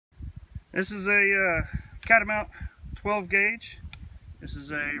This is a Catamount 12 gauge. This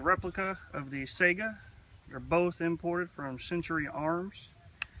is a replica of the Saiga. They're both imported from Century Arms.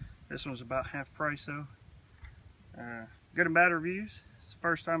 This one's about half price though. Good and bad reviews. It's the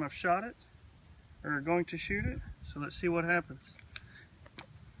first time I've shot it, or going to shoot it, so let's see what happens.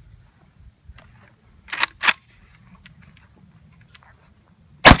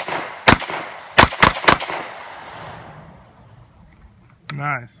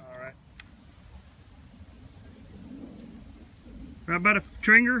 Nice. All right. Right by the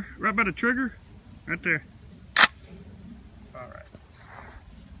trigger, right by the trigger, right there. All right.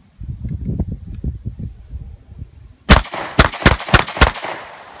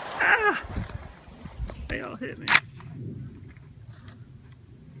 Ah! They all hit me.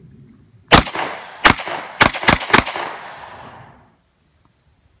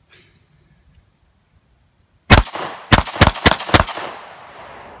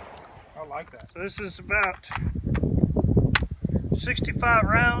 I like that. So this is about 65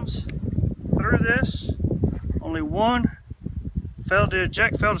 rounds through this. Only one failed to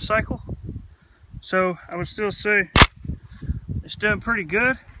eject, failed to cycle. So I would still say it's doing pretty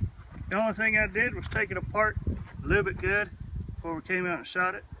good. The only thing I did was take it apart a little bit good before we came out and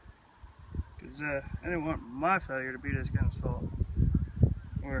shot it. Because I didn't want my failure to be this gun's fault.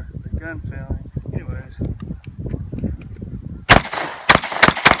 Or the gun failing. Anyways.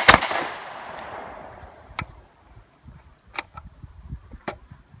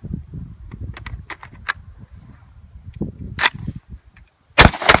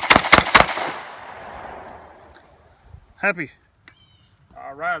 Happy.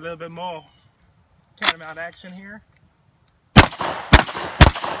 All right, a little bit more Catamount action here.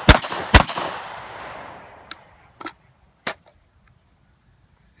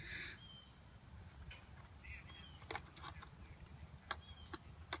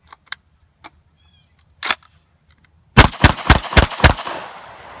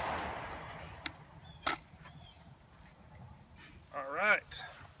 All right,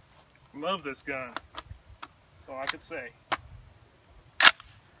 love this gun. That's all I could say.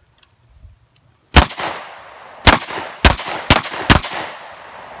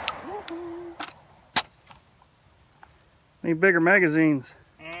 Need bigger magazines.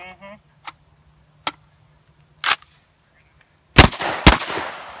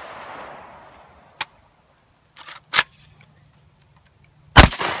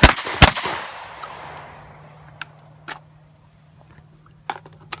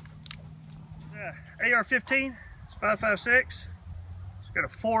 AR-15, it's 5.56. It's got a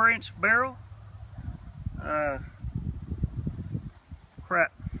 4-inch barrel.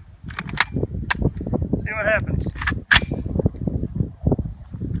 Crap. See what happens.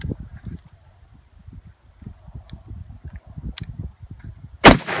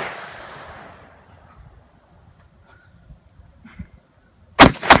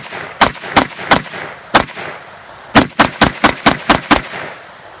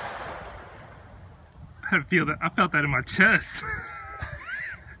 I felt that in my chest.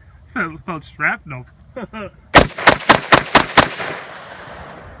 I felt shrapnel.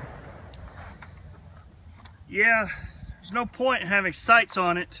 Yeah, there's no point in having sights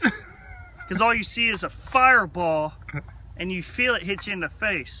on it because all you see is a fireball and you feel it hit you in the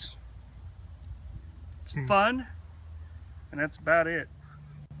face. It's fun, and that's about it.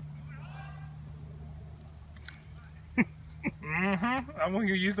 I'm going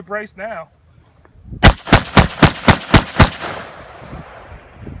to use the brace now.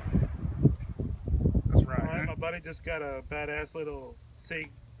 That's right. All right, my buddy just got a badass little Saiga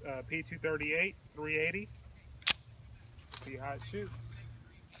P238 380. See how it shoots.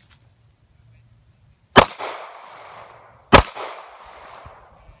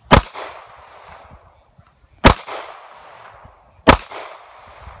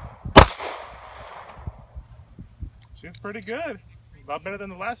 Shoots pretty good. A lot better than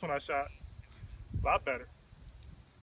the last one I shot. A lot better.